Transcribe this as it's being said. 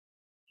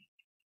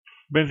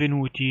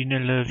Benvenuti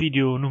nel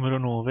video numero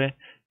 9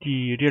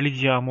 di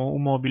realizziamo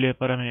un mobile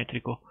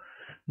parametrico.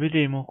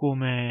 Vedremo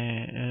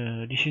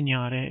come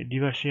disegnare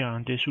diverse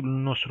ante sul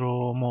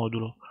nostro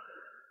modulo.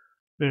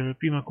 Per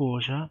prima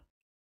cosa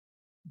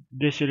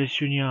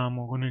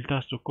deselezioniamo con il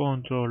tasto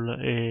CTRL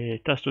e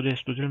tasto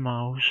destro del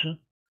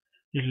mouse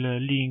il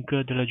link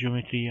della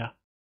geometria,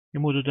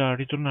 in modo da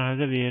ritornare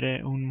ad avere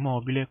un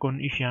mobile con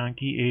i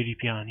fianchi e i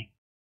ripiani.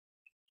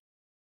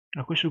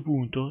 A questo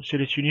punto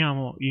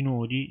selezioniamo i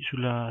nodi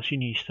sulla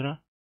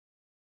sinistra.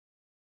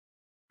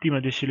 Prima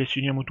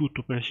deselezioniamo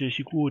tutto per essere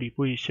sicuri,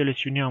 poi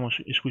selezioniamo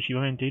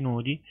esclusivamente i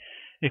nodi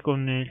e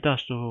con il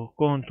tasto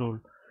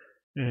CTRL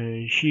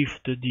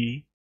SHIFT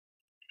D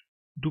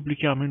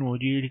duplichiamo i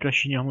nodi e li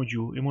trasciniamo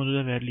giù in modo da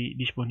averli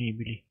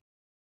disponibili.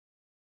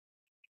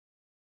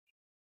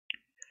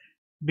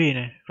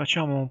 Bene,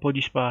 facciamo un po'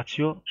 di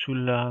spazio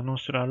sulla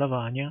nostra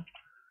lavagna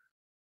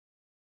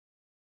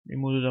in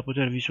modo da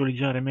poter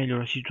visualizzare meglio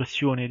la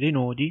situazione dei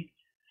nodi.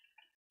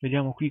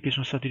 Vediamo qui che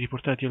sono stati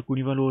riportati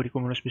alcuni valori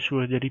come lo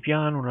spessore del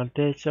ripiano,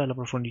 l'altezza, la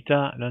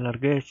profondità, la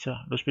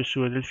larghezza, lo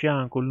spessore del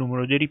fianco, il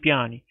numero dei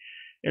ripiani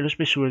e lo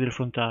spessore del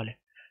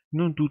frontale.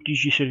 Non tutti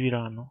ci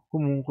serviranno,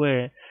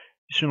 comunque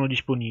sono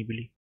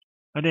disponibili.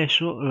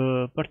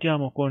 Adesso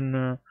partiamo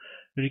con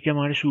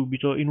richiamare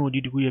subito i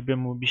nodi di cui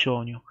abbiamo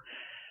bisogno.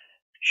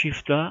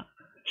 Shift A,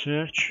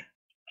 Search,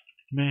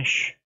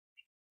 Mesh,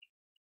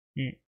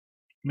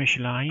 Mesh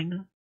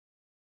Line,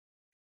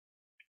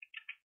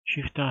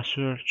 Shift A,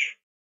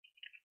 Search,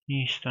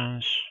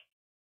 Instance,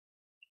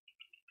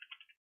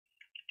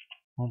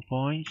 On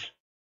Points,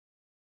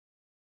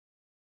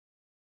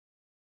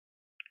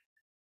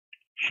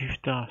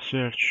 Shift A,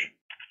 Search,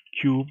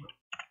 Cube,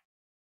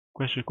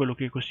 questo è quello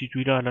che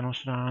costituirà la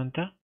nostra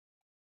anta.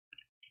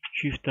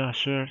 Shift A,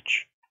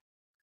 Search,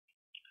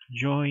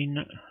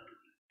 Join,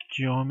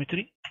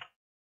 Geometry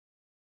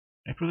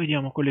e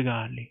provvediamo a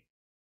collegarli.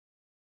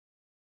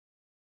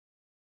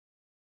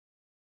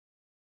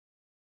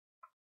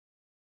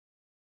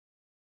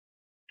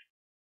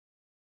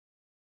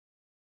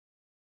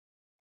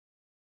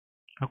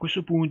 A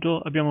questo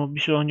punto abbiamo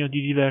bisogno di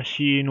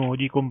diversi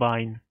nodi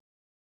combine.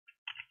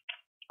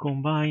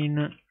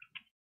 Combine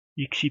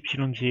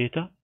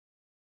XYZ,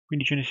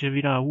 quindi ce ne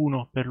servirà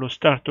uno per lo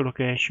start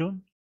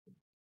location.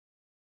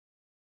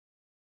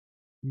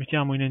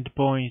 Mettiamo in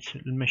endpoints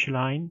il mesh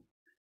line,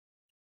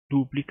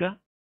 duplica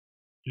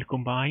il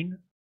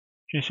combine,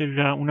 ce ne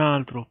servirà un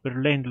altro per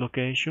l'end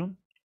location,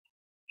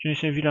 ce ne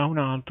servirà un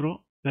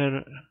altro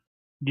per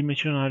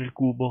dimensionare il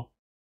cubo.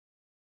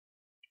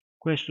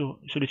 Questo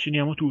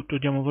selezioniamo tutto,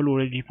 diamo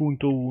valore di .1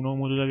 in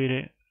modo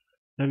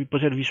da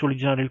poter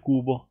visualizzare il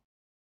cubo.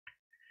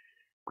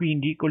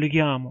 Quindi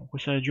colleghiamo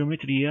questa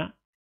geometria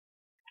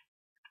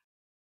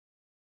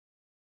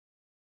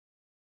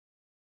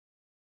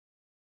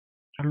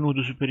al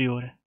nodo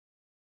superiore.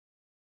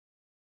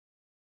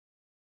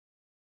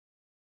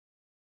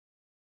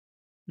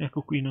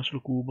 Ecco qui il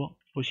nostro cubo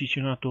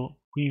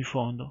posizionato qui in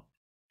fondo,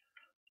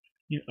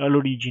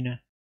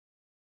 all'origine.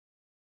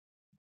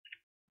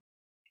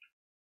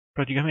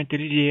 Praticamente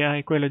l'idea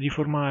è quella di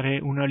formare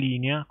una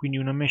linea, quindi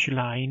una mesh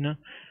line,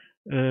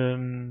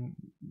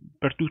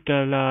 per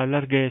tutta la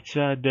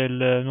larghezza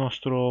del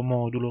nostro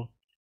modulo.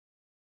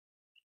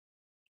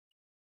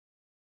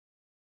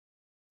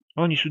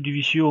 Ogni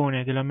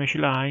suddivisione della mesh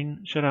line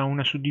sarà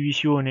una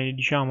suddivisione,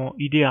 diciamo,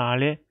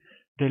 ideale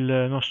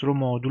del nostro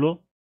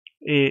modulo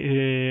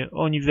e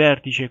ogni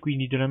vertice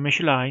quindi della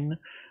mesh line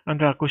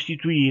andrà a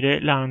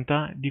costituire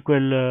l'anta di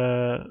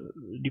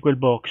quel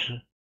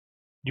box,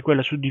 di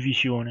quella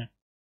suddivisione.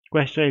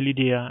 Questa è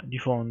l'idea di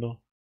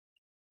fondo.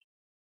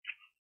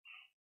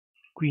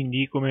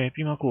 Quindi come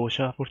prima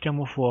cosa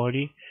portiamo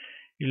fuori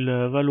il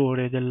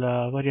valore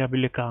della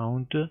variabile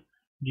count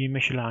di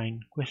mesh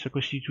line. Questa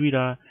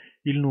costituirà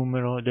il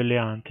numero delle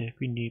ante,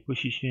 quindi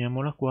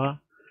posizioniamola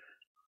qua,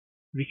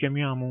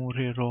 richiamiamo un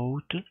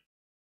reroute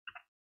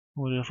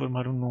in modo da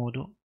formare un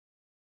nodo,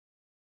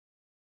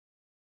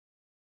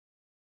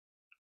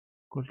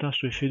 col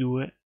tasto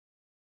F2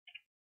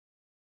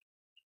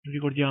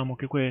 ricordiamo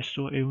che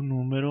questo è un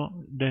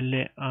numero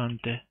delle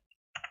ante,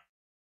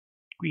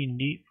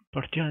 quindi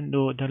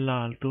partendo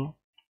dall'alto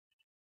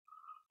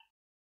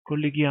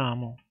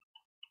colleghiamo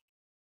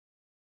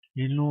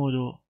il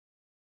nodo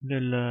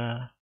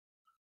del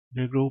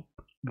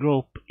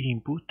group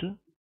input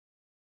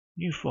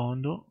in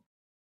fondo,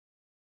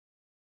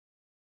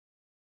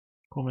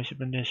 come se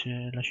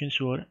prendesse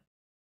l'ascensore,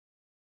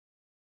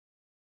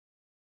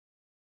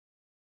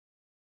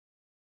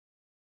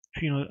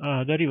 fino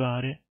ad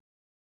arrivare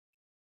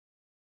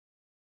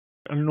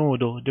al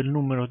nodo del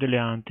numero delle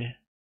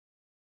ante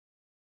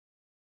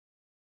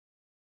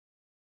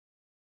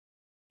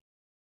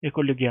e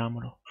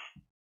colleghiamolo.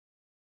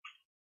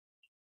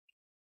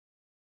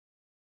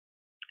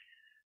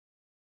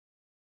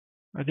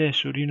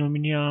 Adesso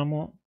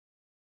rinominiamo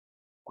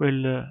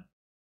quel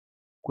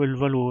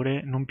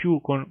valore non più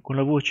con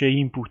la voce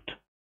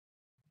input,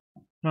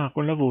 ma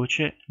con la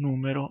voce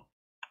numero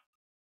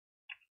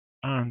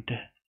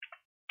ante.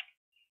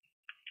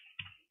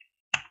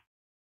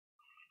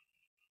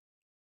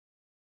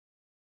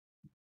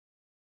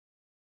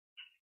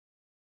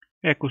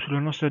 Ecco, sulla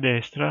nostra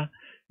destra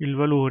il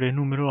valore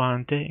numero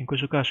ante, in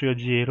questo caso è a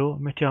 0,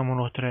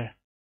 mettiamolo a 3.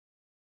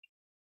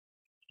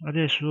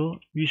 Adesso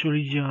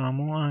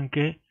visualizziamo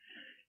anche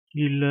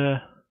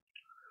la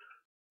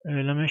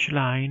mesh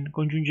line,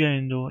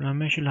 congiungendo la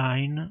mesh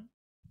line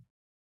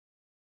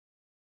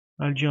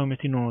al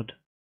geometry node.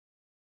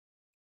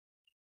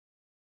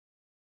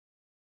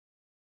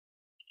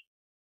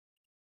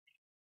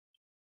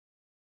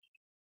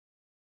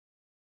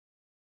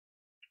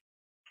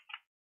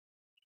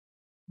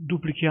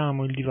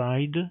 Duplichiamo il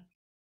divide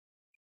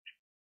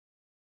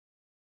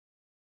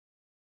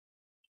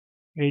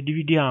e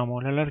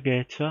dividiamo la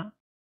larghezza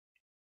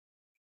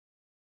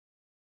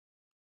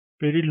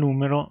per il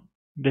numero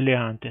delle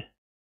ante,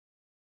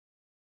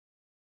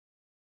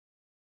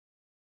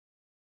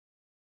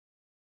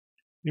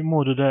 in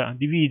modo da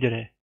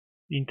dividere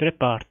in 3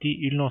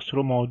 parti il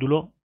nostro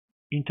modulo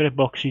in 3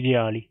 box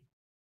ideali.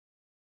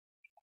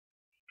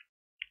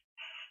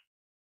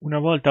 Una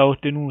volta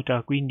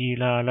ottenuta quindi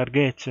la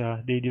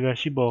larghezza dei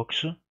diversi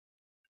box,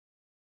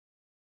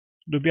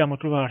 dobbiamo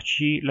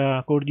trovarci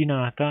la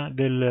coordinata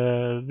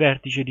del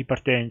vertice di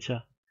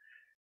partenza.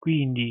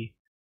 Quindi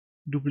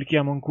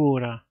duplichiamo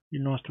ancora il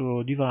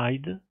nostro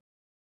divide,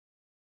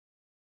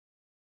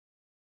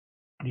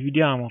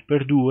 dividiamo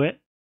per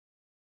 2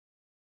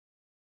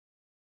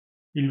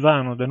 il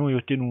vano da noi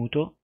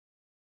ottenuto.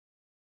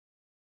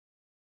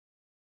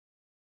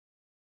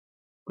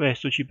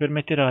 Questo ci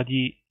permetterà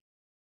di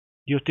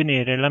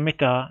ottenere la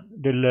metà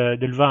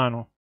del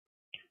vano,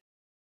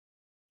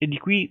 e di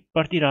qui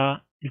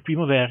partirà il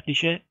primo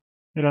vertice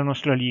della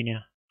nostra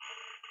linea.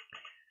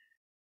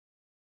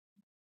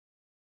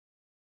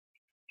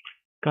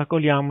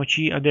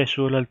 Calcoliamoci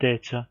adesso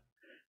l'altezza.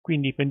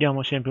 Quindi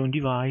prendiamo sempre un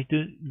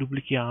divide,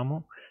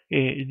 duplichiamo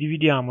e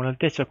dividiamo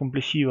l'altezza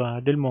complessiva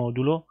del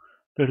modulo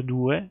per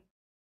 2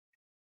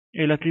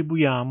 e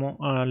l'attribuiamo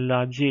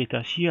alla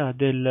z sia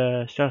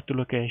del start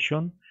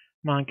location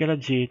ma anche alla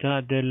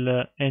z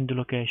del end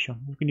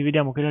location. Quindi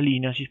vediamo che la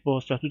linea si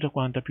sposta tutta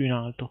quanta più in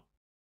alto.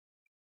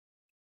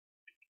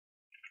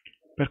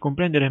 Per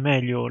comprendere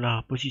meglio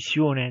la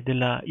posizione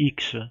della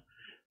x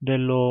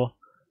dello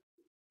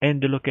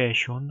end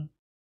location,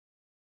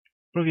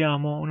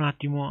 proviamo un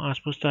attimo a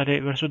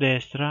spostare verso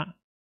destra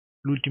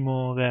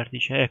l'ultimo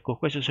vertice. Ecco,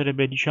 questa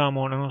sarebbe,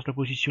 diciamo, la nostra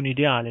posizione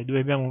ideale,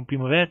 dove abbiamo un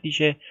primo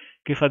vertice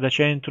che fa da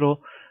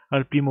centro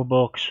al primo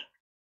box,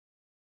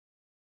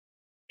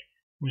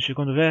 un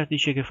secondo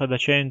vertice che fa da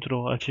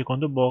centro al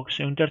secondo box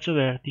e un terzo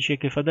vertice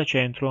che fa da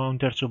centro a un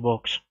terzo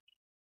box.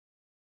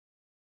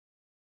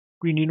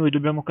 Quindi noi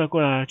dobbiamo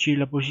calcolarci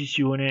la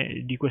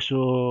posizione di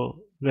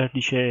questo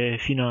vertice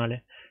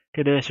finale,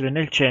 che deve essere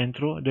nel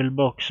centro del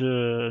box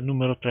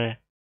numero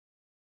 3.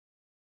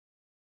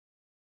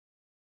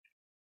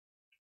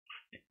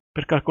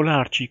 Per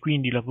calcolarci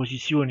quindi la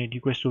posizione di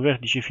questo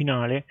vertice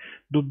finale,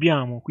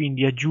 dobbiamo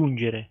quindi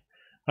aggiungere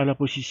alla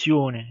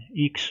posizione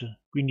x,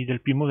 quindi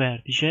del primo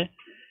vertice,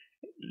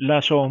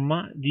 la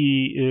somma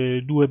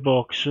di 2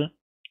 box,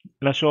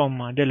 la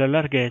somma della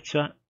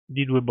larghezza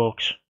di 2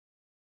 box.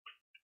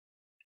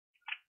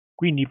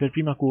 Quindi per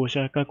prima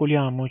cosa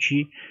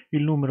calcoliamoci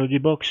il numero dei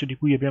box di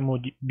cui abbiamo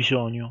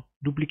bisogno.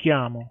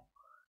 Duplichiamo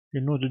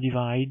il nodo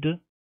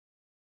divide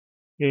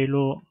e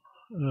lo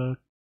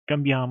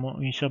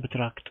cambiamo in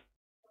subtract.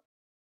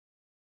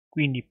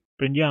 Quindi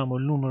prendiamo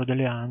il numero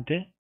delle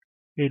ante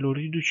e lo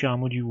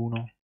riduciamo di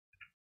 1.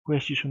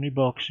 Questi sono i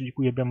box di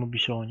cui abbiamo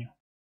bisogno.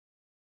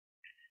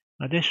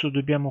 Adesso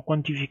dobbiamo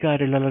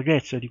quantificare la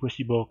larghezza di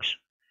questi box,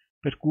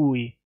 per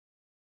cui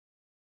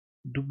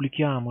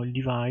duplichiamo il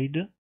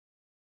divide,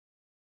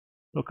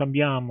 lo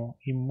cambiamo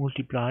in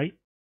multiply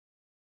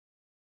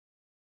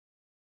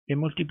e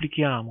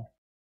moltiplichiamo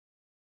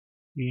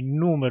il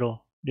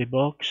numero dei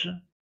box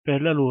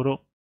per la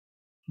loro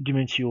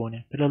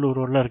dimensione, per la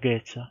loro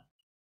larghezza.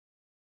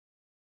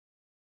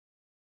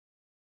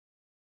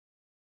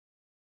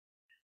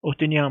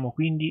 Otteniamo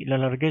quindi la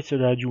larghezza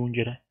da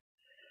aggiungere.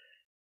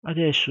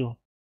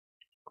 Adesso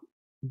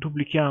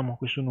duplichiamo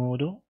questo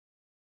nodo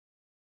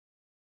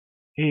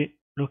e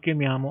lo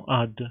chiamiamo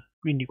add.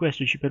 Quindi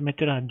questo ci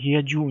permetterà di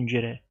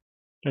aggiungere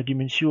la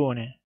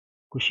dimensione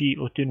così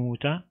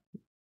ottenuta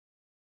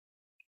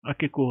a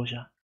che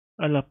cosa?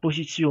 Alla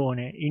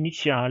posizione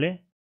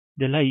iniziale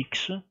della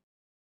x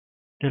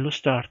dello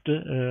start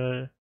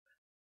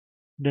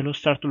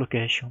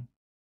location.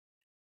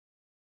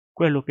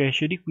 Quello che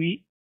esce di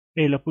qui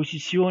è la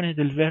posizione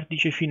del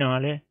vertice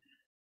finale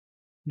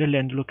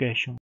dell'end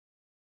location.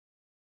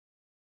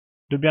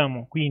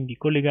 Dobbiamo quindi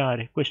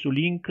collegare questo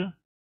link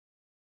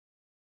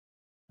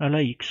alla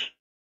x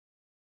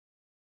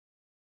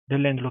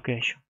dell'end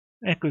location.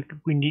 Ecco che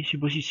quindi si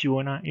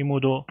posiziona in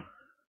modo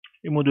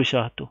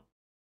esatto.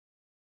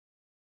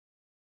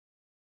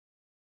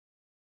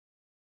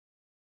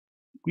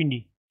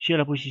 Quindi sia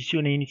la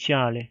posizione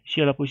iniziale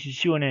sia la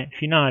posizione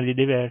finale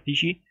dei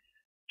vertici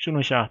sono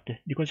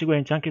esatte, di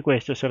conseguenza anche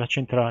questa sarà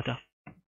centrata.